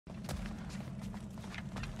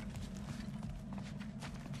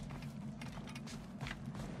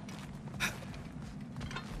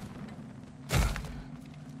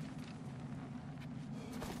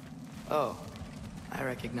Oh, I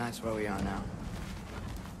recognize where we are now.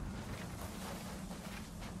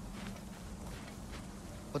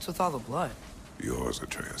 What's with all the blood? Yours,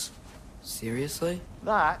 Atreus. Seriously?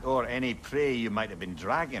 That, or any prey you might have been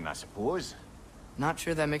dragging, I suppose. Not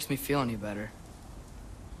sure that makes me feel any better.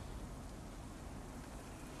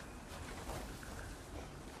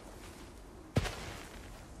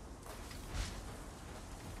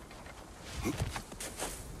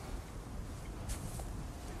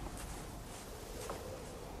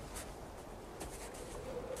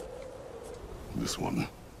 This one.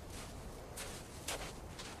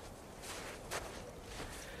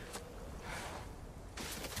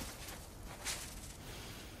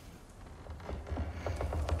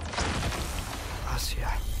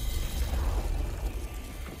 Asia.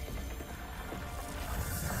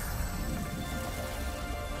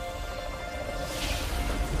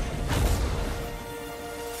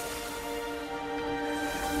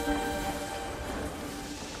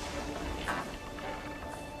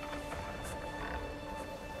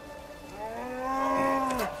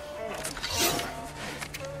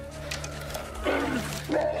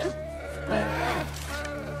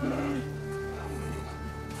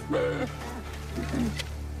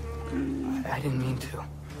 I didn't mean to.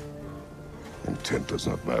 Intent does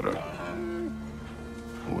not matter.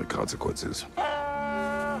 Only consequences.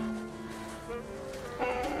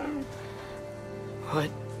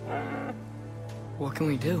 What can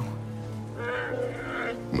we do?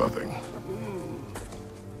 Nothing.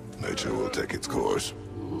 Nature will take its course.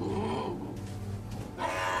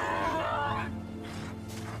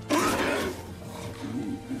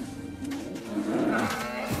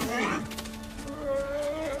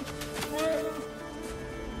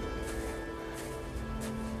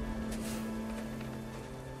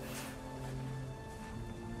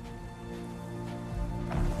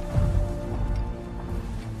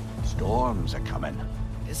 Storms are coming.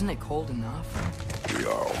 Isn't it cold enough? We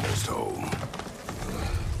are almost home.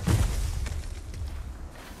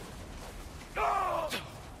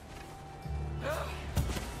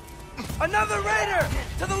 Another raider!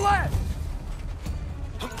 To the left!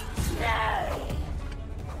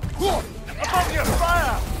 Above your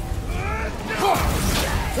fire!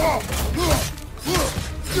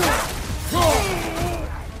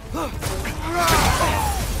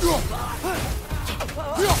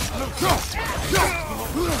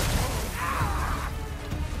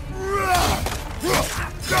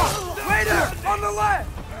 Raider! On the left!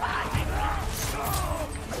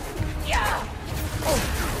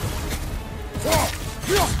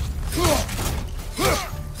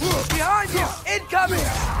 Behind you! Incoming!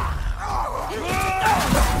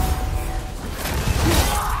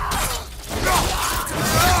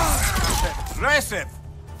 Impressive!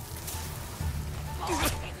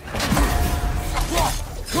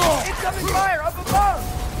 Incoming fire up above!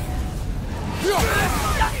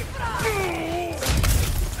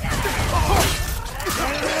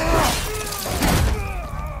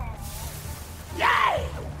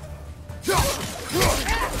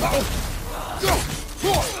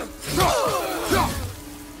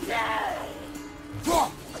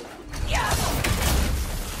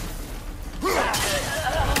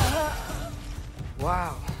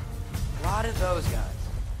 Wow. A lot of those guys.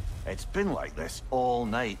 It's been like this all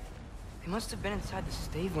night. They must have been inside the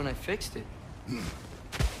stave when I fixed it.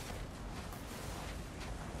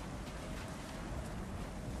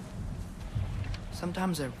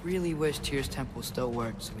 Sometimes I really wish Tyr's temple still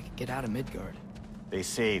worked so we could get out of Midgard. They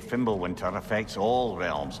say Fimbulwinter affects all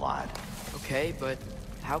realms, lad. Okay, but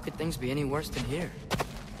how could things be any worse than here?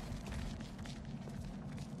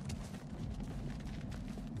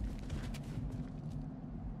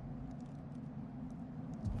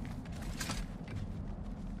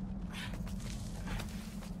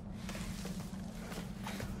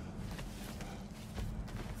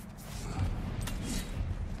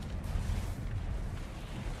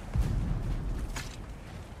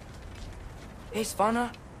 Hey,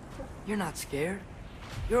 Svanna, you're not scared.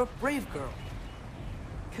 You're a brave girl.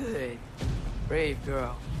 Good. Brave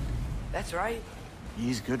girl. That's right.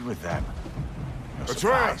 He's good with them. No That's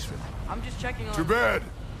surprise right. with them. I'm just checking on... To bed!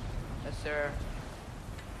 Yes, sir.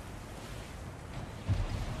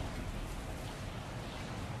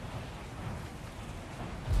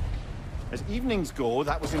 As evenings go,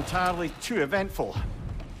 that was entirely too eventful.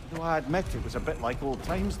 Though I admit it was a bit like old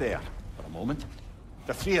times there, for a moment.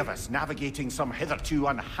 The three of us navigating some hitherto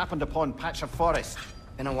unhappened-upon patch of forest.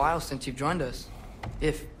 Been a while since you've joined us.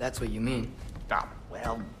 If that's what you mean. Ah,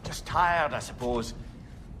 well, just tired, I suppose.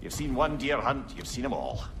 You've seen one deer hunt, you've seen them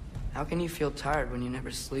all. How can you feel tired when you never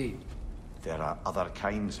sleep? There are other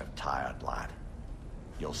kinds of tired, lad.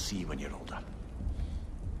 You'll see when you're older.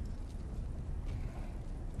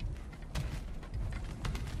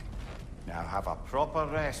 Now have a proper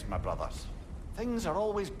rest, my brothers. Things are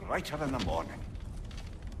always brighter in the morning.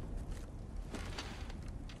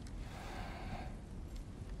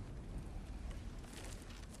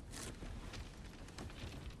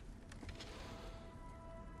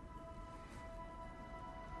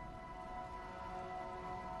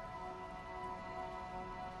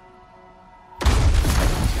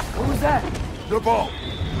 What was that? The ball!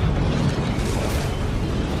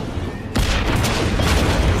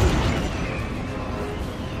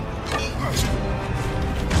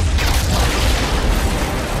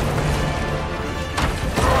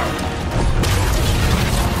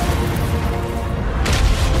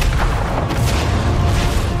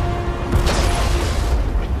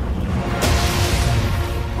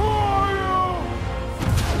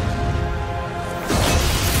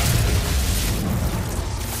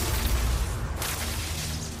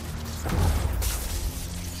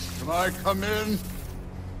 Can I come in?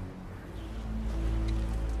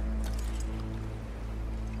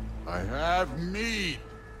 I have meat.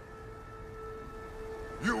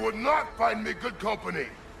 You would not find me good company!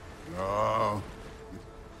 No.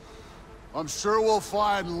 I'm sure we'll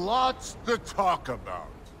find lots to talk about.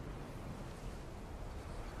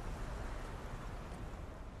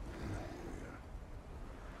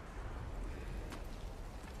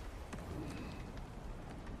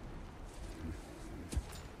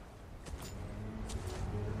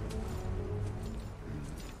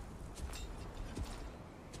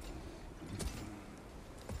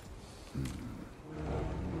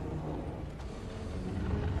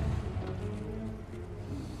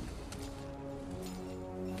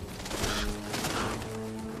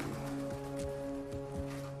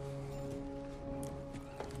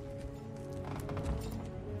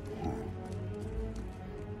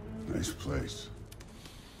 Nice place.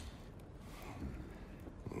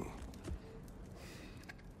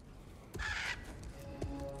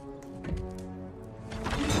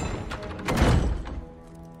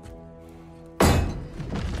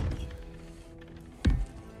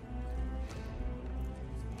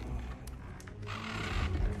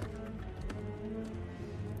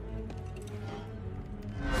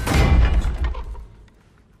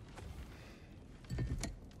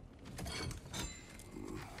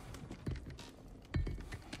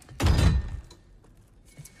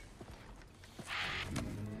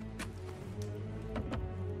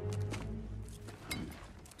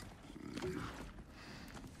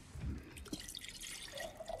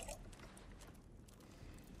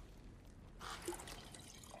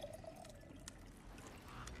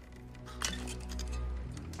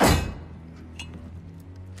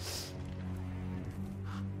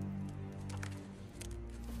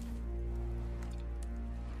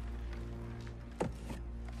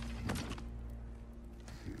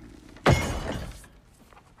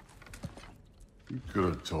 You could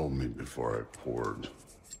have told me before I poured.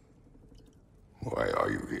 Why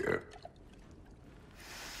are you here?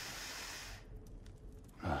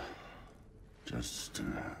 Just,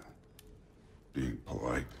 being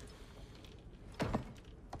polite.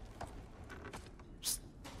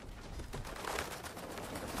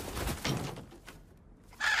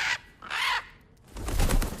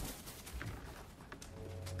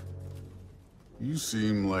 You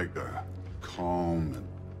seem like a calm and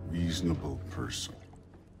reasonable person.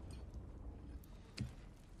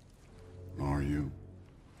 Are you?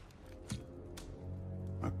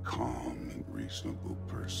 A calm and reasonable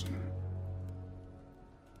person.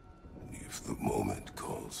 If the moment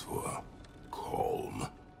calls for calm.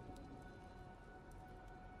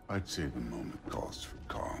 I'd say the moment calls for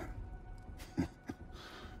calm.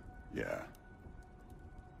 Yeah.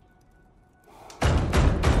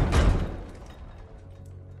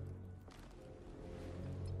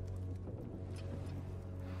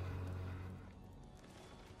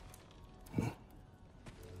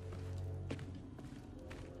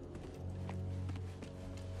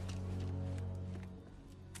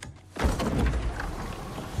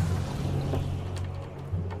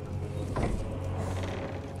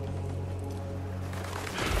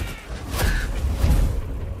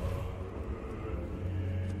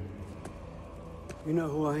 You know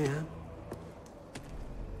who I am?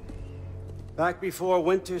 Back before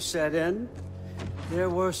winter set in, there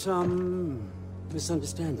were some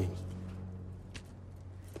misunderstandings.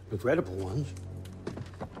 Regrettable ones.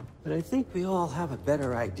 But I think we all have a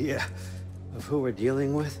better idea of who we're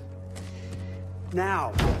dealing with.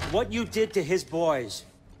 Now, what you did to his boys.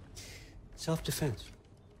 Self-defense.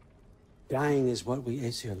 Dying is what we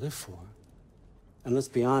Aesir live for. And let's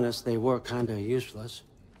be honest, they were kinda useless.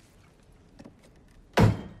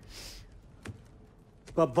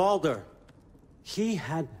 But Baldur, he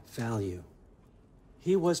had value.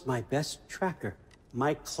 He was my best tracker,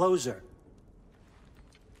 my closer.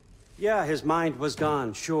 Yeah, his mind was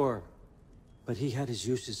gone, sure. But he had his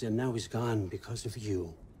uses, and now he's gone because of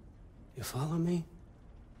you. You follow me?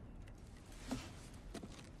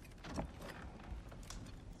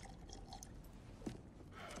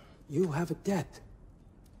 You have a debt.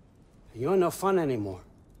 You're no fun anymore.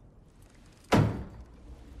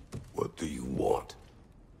 What do you want?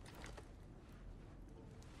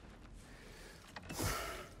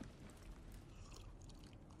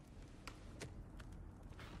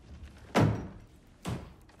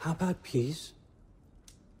 How about peace?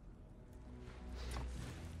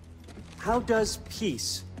 How does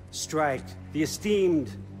peace strike the esteemed,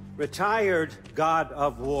 retired god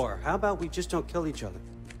of war? How about we just don't kill each other?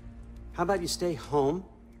 How about you stay home,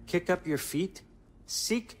 kick up your feet,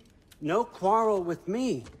 seek no quarrel with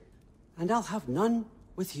me, and I'll have none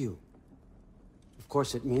with you. Of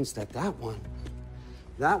course, it means that that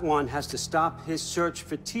one has to stop his search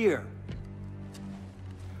for Tyr.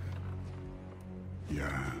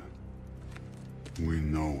 Yeah. We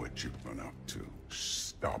know what you've been up to.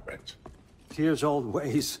 Stop it. Tyr's old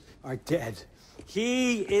ways are dead.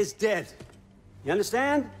 He is dead. You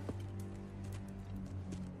understand?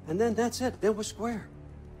 And then that's it. Then we're square.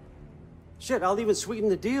 Shit, I'll even sweeten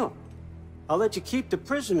the deal. I'll let you keep the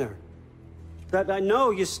prisoner that I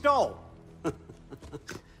know you stole.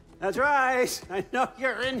 That's right. I know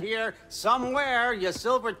you're in here somewhere, you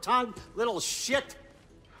silver-tongued little shit.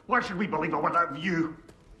 Why should we believe a word out of you?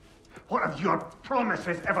 What have your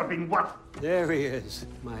promises ever been worth? There he is,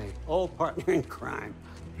 my old partner in crime.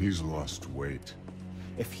 He's lost weight.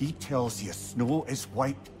 If he tells you snow is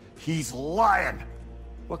white, he's lying.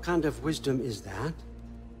 What kind of wisdom is that?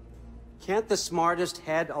 Can't the smartest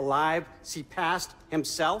head alive see past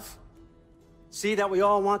himself? See that we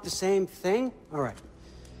all want the same thing? All right.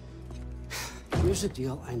 Here's a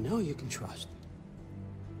deal I know you can trust.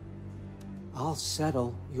 I'll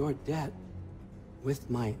settle your debt with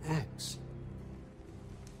my ex.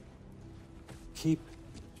 Keep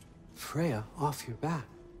Freya off your back.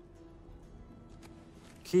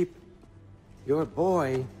 Keep your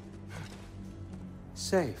boy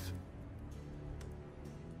safe.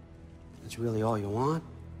 That's really all you want,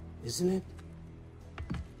 isn't it?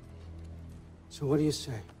 So what do you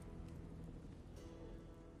say?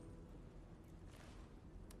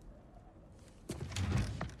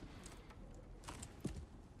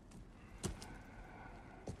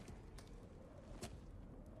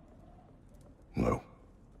 No.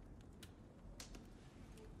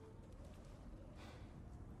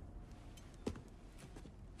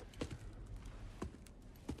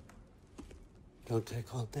 Don't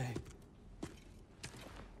take all day.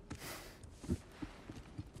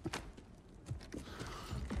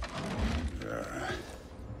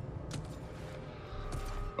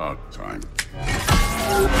 About time.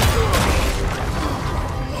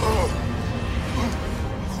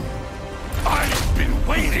 I've been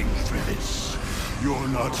waiting for this. You're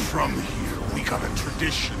not from here. We got a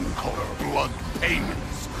tradition called blood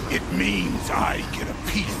payments. It means I get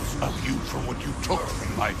a piece of you for what you took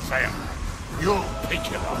from my family. You'll pick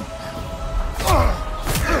it up.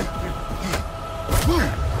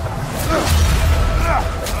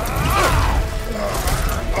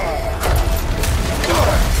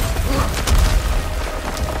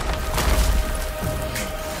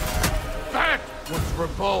 That was for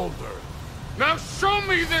Baldur. Now show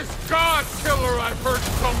me this god killer I've heard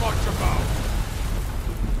so much about.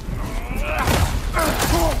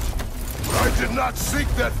 I did not seek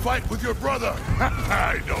that fight with your brother.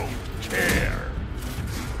 I don't care.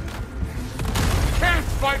 Can't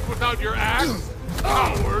fight without your axe,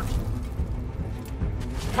 coward.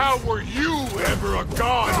 How were you ever a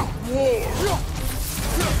god of war?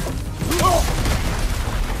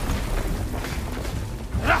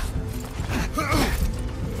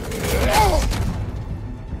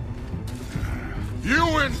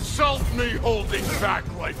 You insult me holding back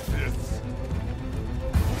like this.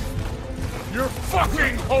 You're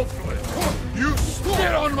fucking hopeless. You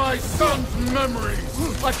spit on my son's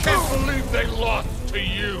memories. I can't believe they lost to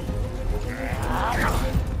you.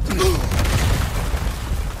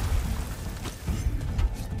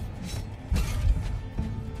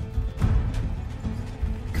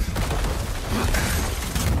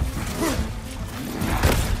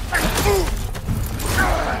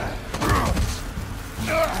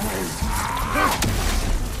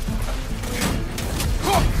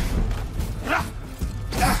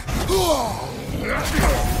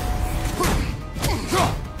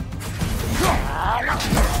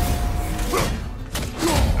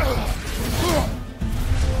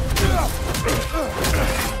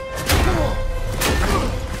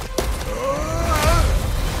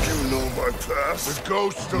 The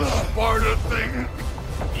ghost of Sparta thing?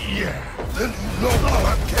 Yeah, then you know what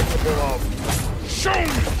I'm capable of. Show me!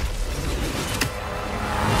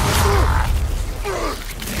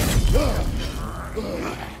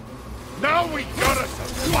 Now we got us a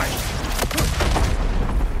fight!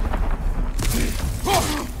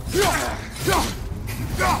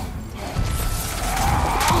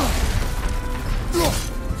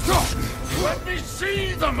 Let me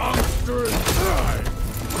see the monster inside!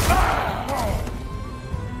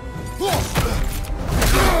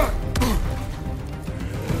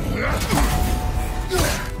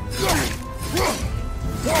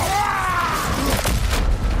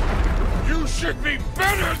 You should be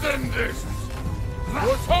better than this!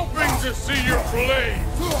 Was hoping to see your blades.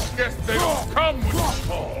 Guess they don't come with the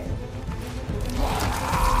call.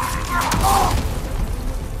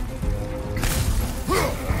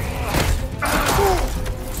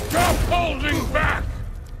 Stop holding back!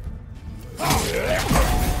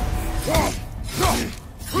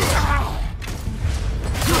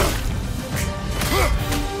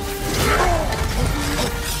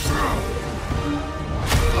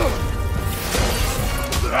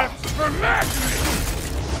 That's for Magni!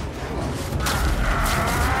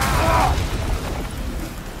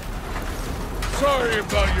 Sorry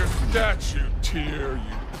about your statue, Tyr,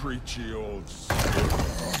 you preachy old spirit.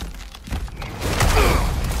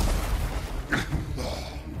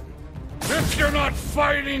 If you're not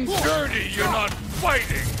fighting dirty, you're not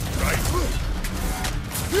fighting, right?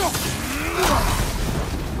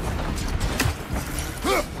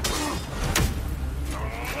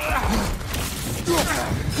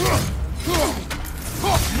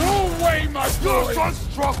 No way, my boy! Your son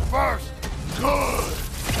struck first! Good!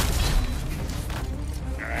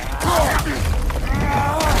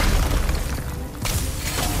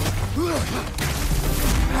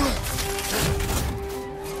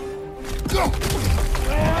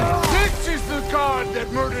 This is the god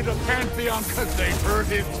that murdered a pantheon because they hurt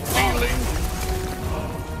his feelings?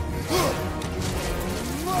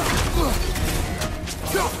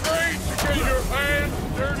 Afraid to get your hands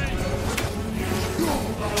dirty?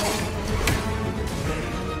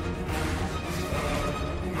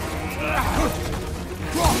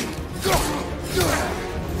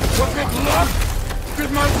 Was it luck?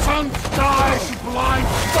 Did my son die blind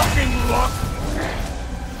fucking luck?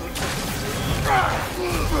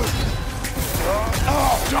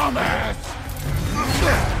 Dumbass!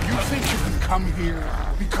 You think you can come here,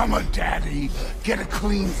 become a daddy, get a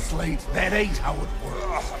clean slate? That ain't how it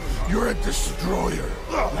works. You're a destroyer,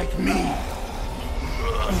 like me.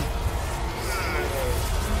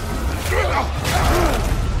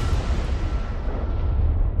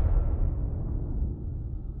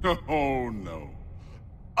 Oh no.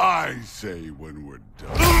 I say when we're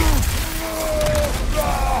done.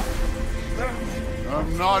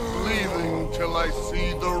 I'm not leaving till I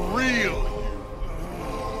see the real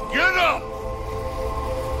you. Get up!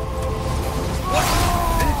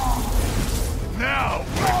 Now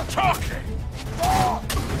we're talking!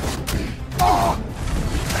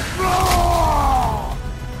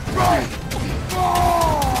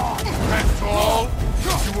 That's all?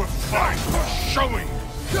 You were fine for showing.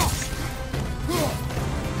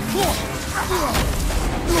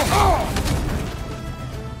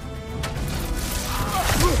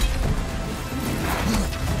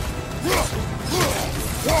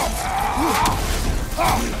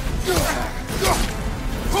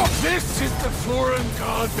 This is the foreign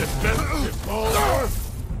god that best befall.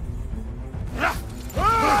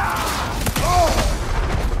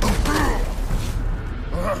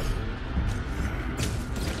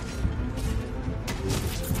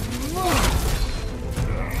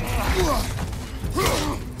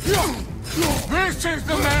 This is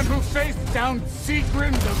the man who faced down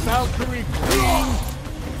Sigrun, the Valkyrie Queen.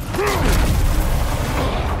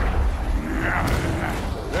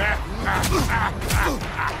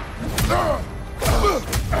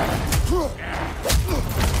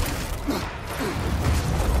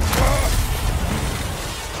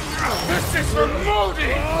 This is for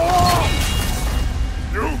Modi!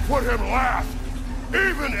 You put him last,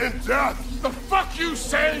 even in death. The fuck you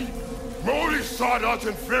say? Modi sought us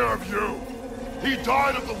in fear of you. He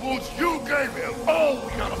died of the wounds you gave him. Oh,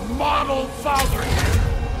 we got a model father here.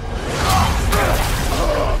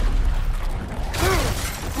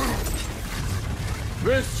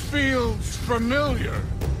 This feels familiar.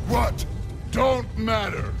 What? Don't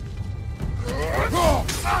matter.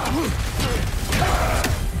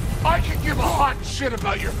 I can give a hot shit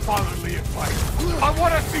about your fatherly advice. I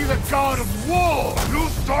want to see the god of war. You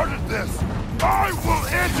started this. I will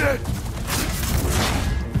end it.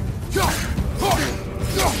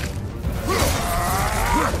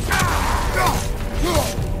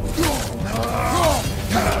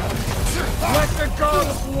 God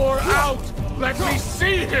of War out! Let me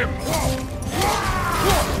see him!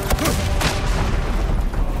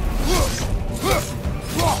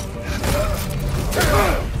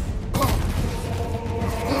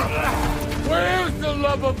 Where's the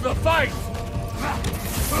love of the fight?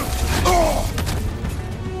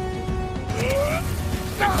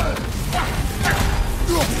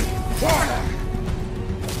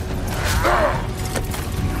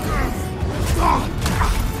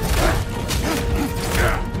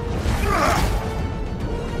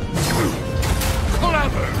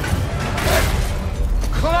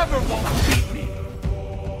 Clever won't beat me.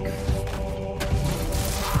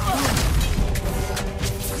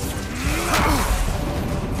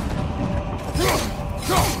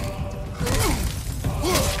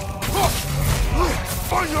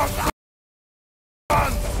 On your gun!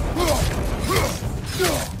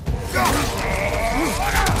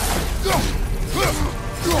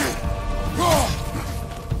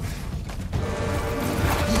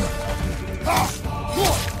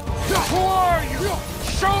 Who are you?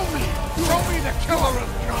 Show me! Show me the killer of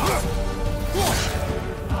God!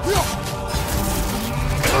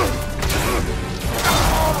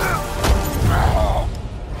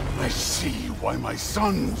 I see why my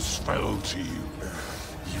sons fell to you.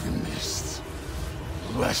 Even this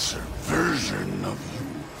lesser version of you.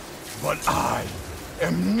 But I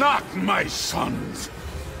am not my sons.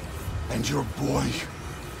 And your boy,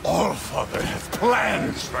 Allfather, has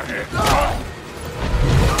plans for him.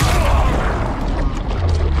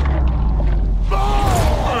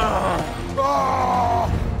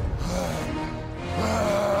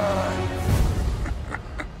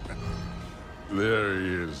 There he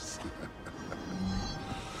is.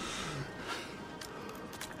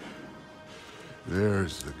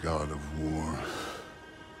 There's the god of war.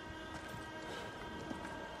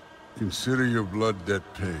 Consider your blood debt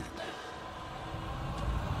paid.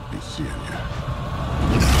 Be seeing you.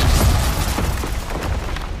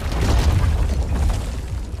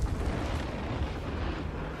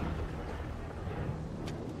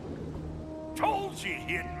 Told you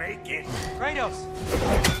he'd make it. Kratos,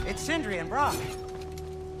 it's Sindri and Brock.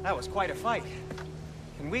 That was quite a fight.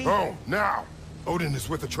 Can we... Oh, now! Odin is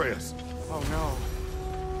with Atreus. Oh, no.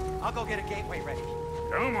 I'll go get a gateway ready.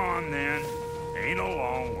 Come on, then. Ain't a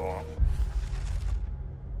long walk.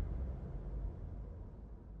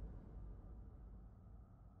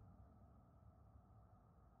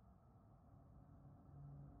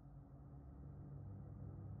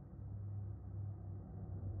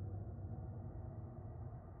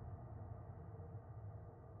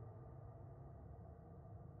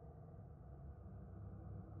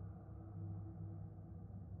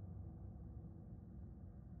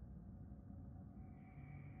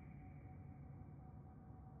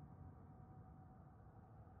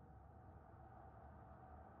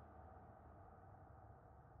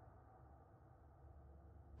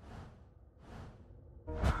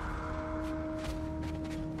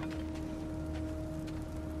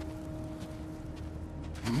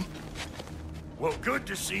 Well, good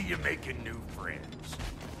to see you making new friends.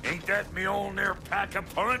 Ain't that Mjolnir pack a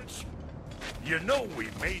punch? You know we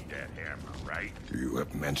made that hammer, right? You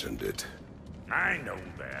have mentioned it. I know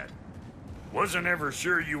that. Wasn't ever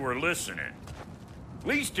sure you were listening.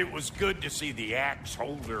 Least it was good to see the axe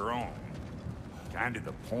hold her own. Kind of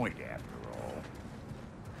the point, after all.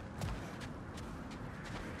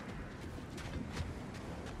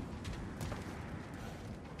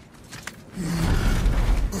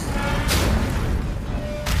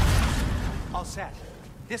 All set.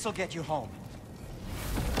 This'll get you home.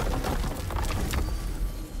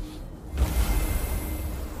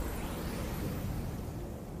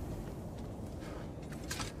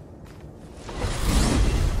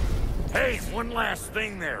 Hey, one last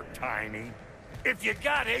thing there, Tiny. If you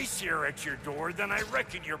got Aesir at your door, then I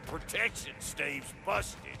reckon your protection stave's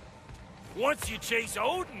busted. Once you chase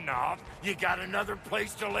Odin off, you got another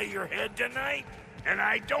place to lay your head tonight? And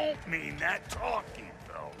I don't mean that talky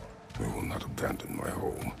fella. I will not abandon my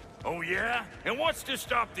home. Oh yeah? And what's to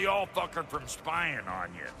stop the all-fucker from spying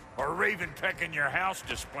on you? Or Raven pecking your house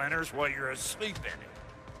to splinters while you're asleep in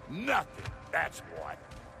it? Nothing, that's what.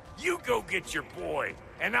 You go get your boy,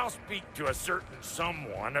 and I'll speak to a certain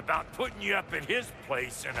someone about putting you up at his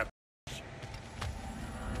place in a...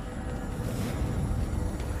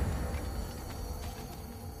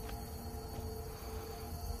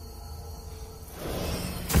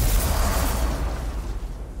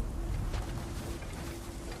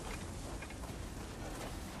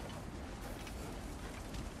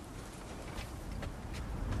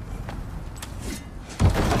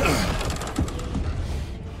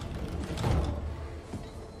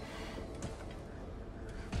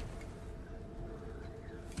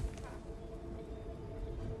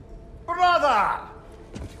 that?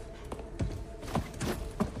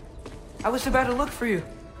 I was about to look for you.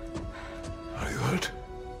 Are you hurt?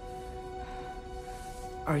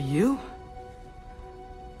 Are you?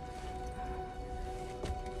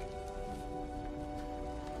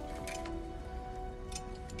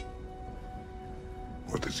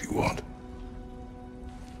 What does he want?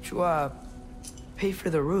 To, pay for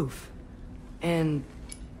the roof. And...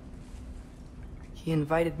 he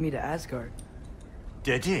invited me to Asgard.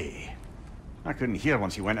 Did he? I couldn't hear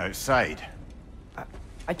once he went outside.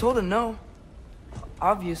 I told him no.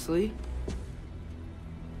 Obviously.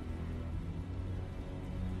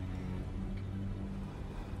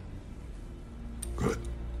 Good.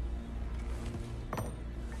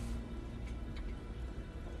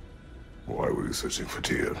 Why were you searching for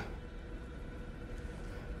Tyr?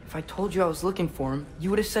 If I told you I was looking for him, you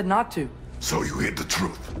would have said not to. So you hid the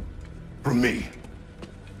truth. From me.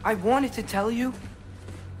 I wanted to tell you.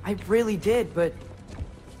 I really did, but...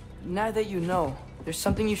 now that you know, there's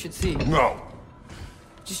something you should see. No.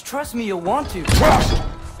 Just trust me, you'll want to. Trust!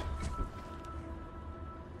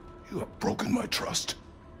 You have broken my trust.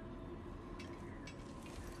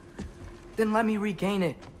 Then let me regain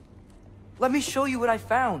it. Let me show you what I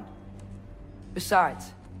found.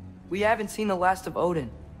 Besides, we haven't seen the last of Odin.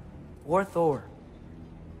 Or Thor.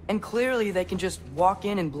 And clearly they can just walk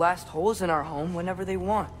in and blast holes in our home whenever they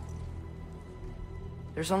want.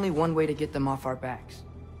 There's only one way to get them off our backs.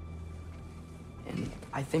 And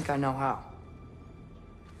I think I know how.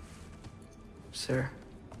 Sir.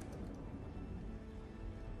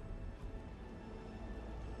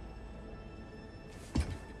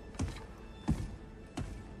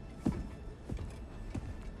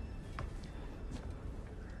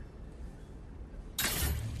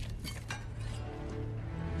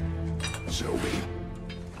 Shall we?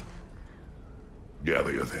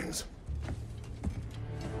 Gather your things.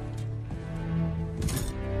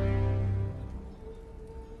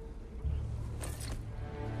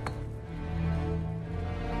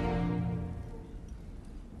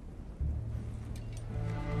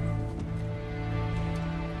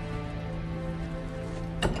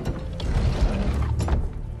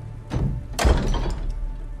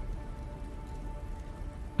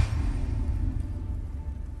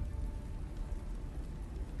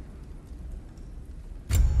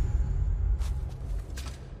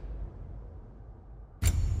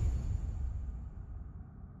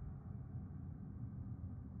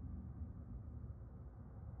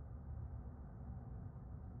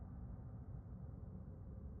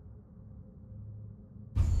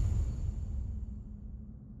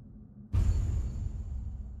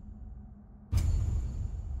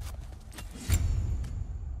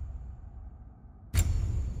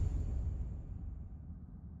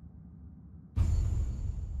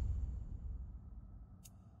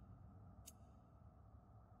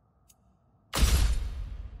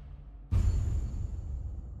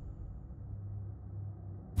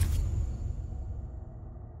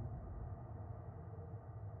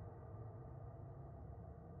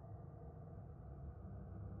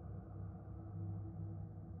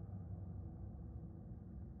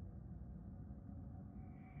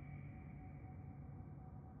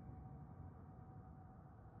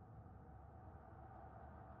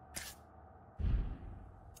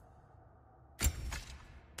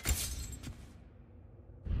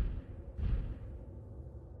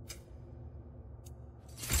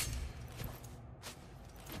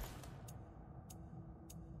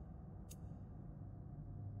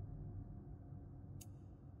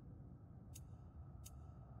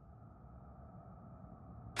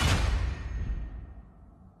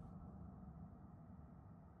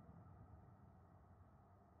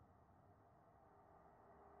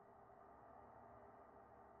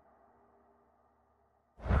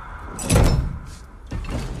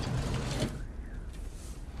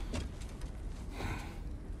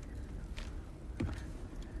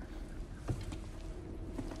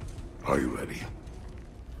 Are you ready?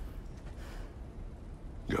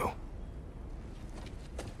 Go.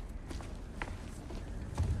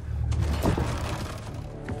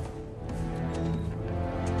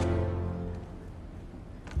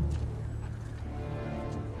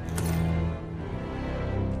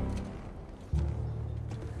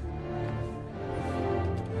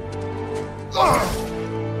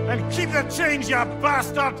 And keep the change, you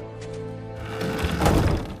bastard!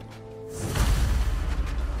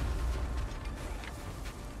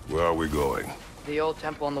 Where are we going? The old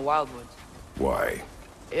temple in the Wildwoods. Why?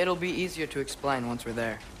 It'll be easier to explain once we're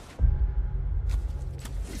there.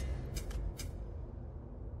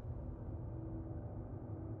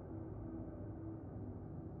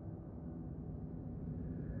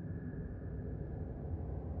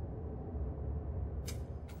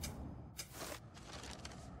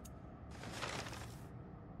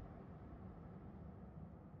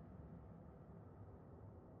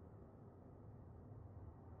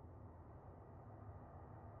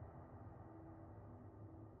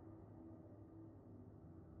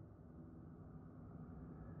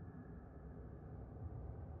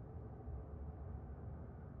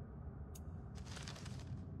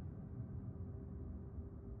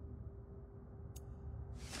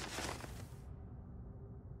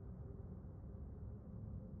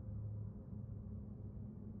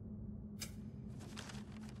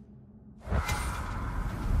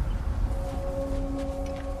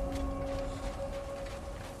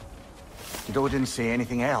 Did Odin say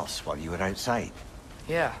anything else while you were outside?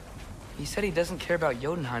 Yeah. He said he doesn't care about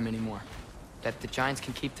Jotunheim anymore. That the Giants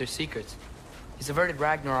can keep their secrets. He's averted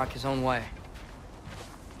Ragnarok his own way.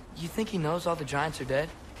 You think he knows all the Giants are dead?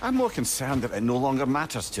 I'm more concerned that it no longer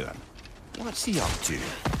matters to him. What's he up to?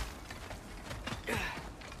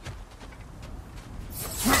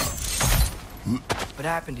 What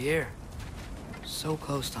happened here? So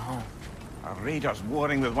close to home. Are raiders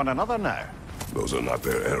warring with one another now? Those are not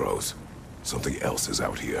their arrows. Something else is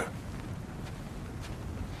out here.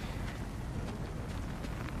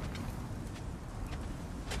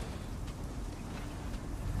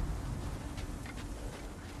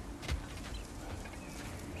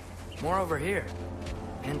 More over here.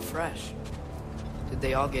 And fresh. Did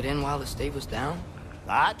they all get in while the stave was down?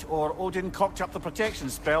 That, or Odin cocked up the protection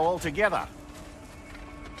spell altogether.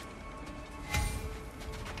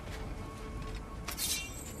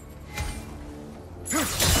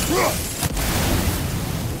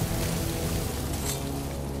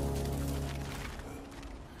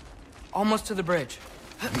 Almost to the bridge.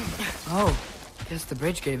 Oh, guess the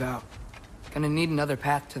bridge gave out. Gonna need another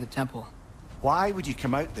path to the temple. Why would you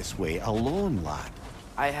come out this way alone, lad?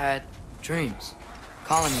 I had dreams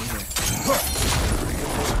calling me here.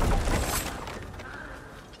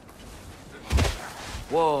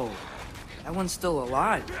 Whoa, that one's still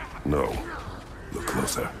alive. No. Look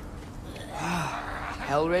closer.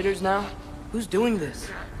 Hell Raiders now? Who's doing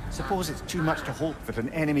this? Suppose it's too much to hope that an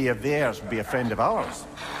enemy of theirs would be a friend of ours.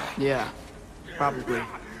 Yeah, probably.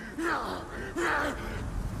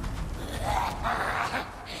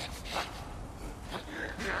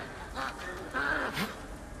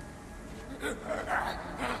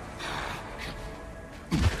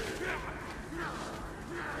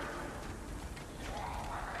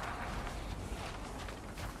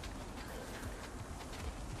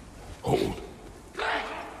 Hold.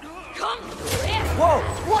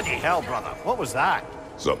 Whoa! Bloody hell, brother! What was that?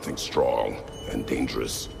 Something strong and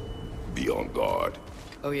dangerous. Be on guard.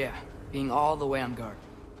 Oh yeah, being all the way on guard.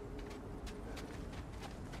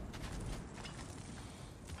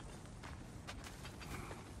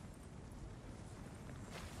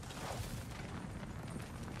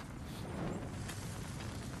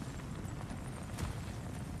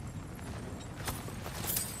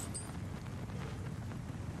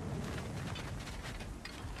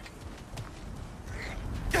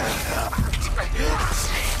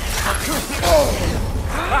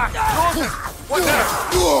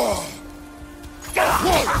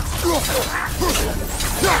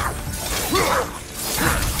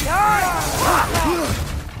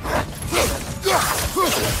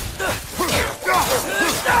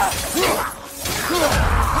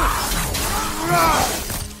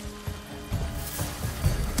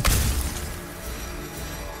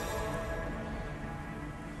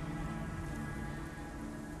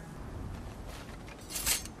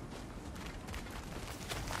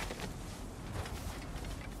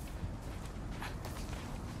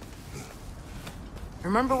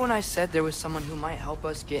 Remember when I said there was someone who might help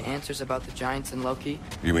us get answers about the Giants and Loki?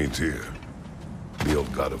 You mean Tyr? The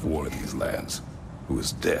old god of war in these lands, who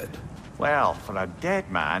is dead. Well, for a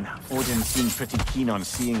dead man, Odin seemed pretty keen on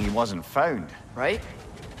seeing he wasn't found. Right?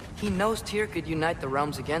 He knows Tyr could unite the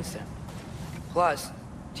realms against him. Plus,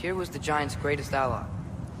 Tyr was the Giants' greatest ally.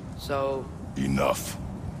 So... Enough.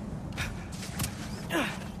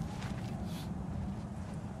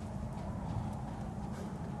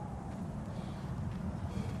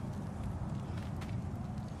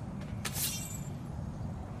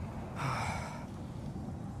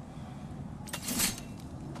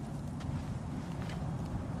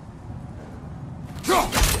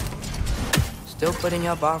 Still putting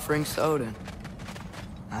up offerings to Odin.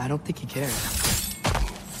 I don't think he cares.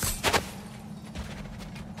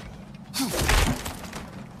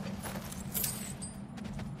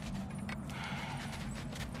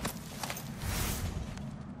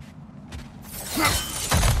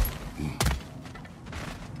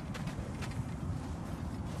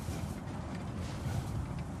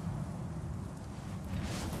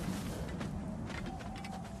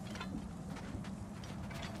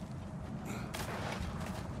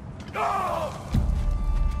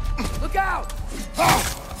 Look out!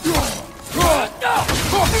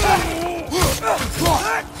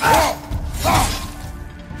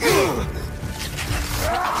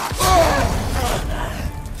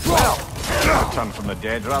 Well, they return from the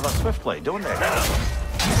dead rather swiftly, don't they?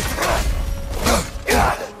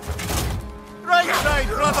 Right side,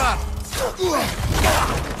 brother!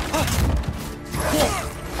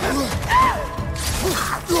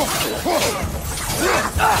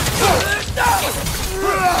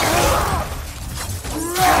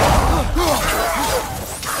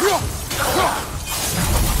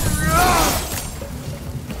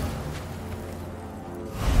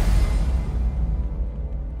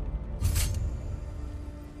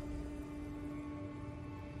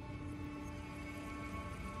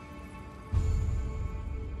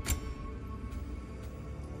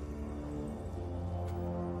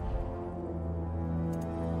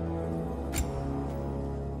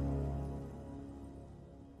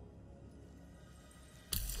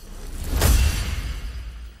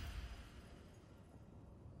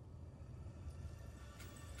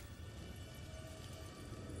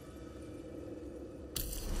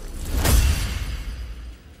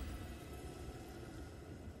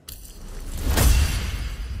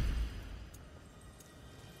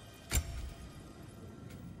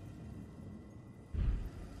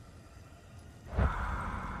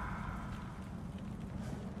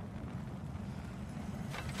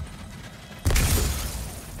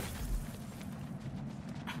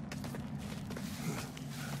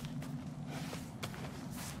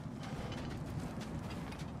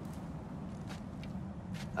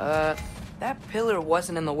 That pillar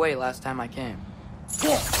wasn't in the way last time I came.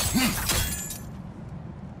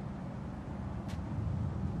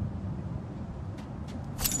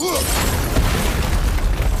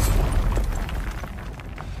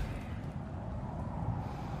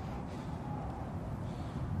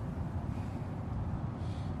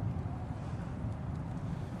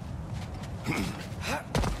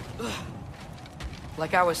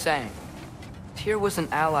 Like I was saying, Tyr was an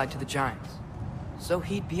ally to the Giants. So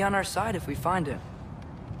he'd be on our side if we find him.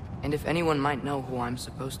 And if anyone might know who I'm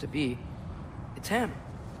supposed to be, it's him.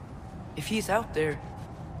 If he's out there,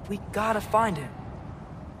 we gotta find him.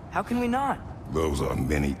 How can we not? Those are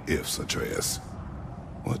many ifs, Atreus.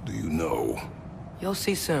 What do you know? You'll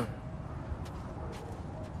see soon.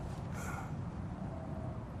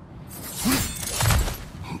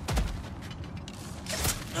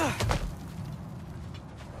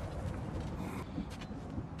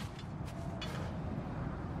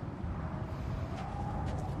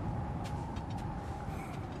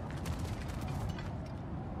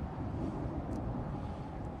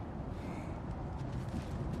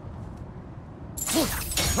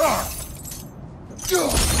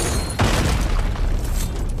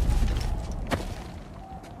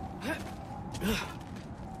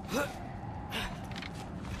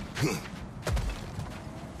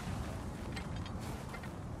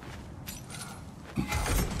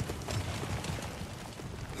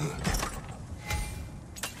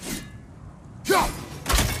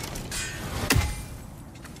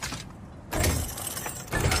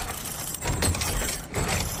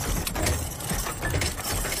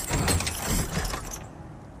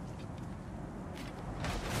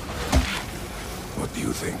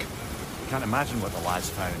 Can't imagine what the lad's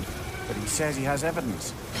found, but he says he has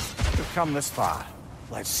evidence. We've come this far.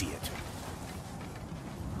 Let's see it.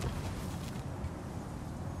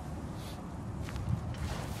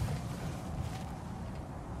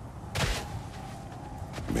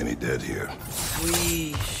 Many dead here.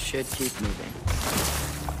 We should keep moving.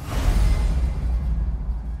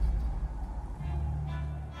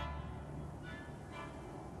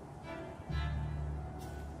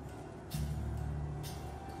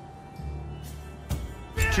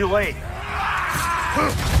 Too late.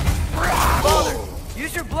 Father,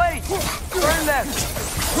 use your blade! Burn them!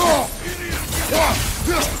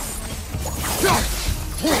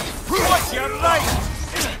 What's your right?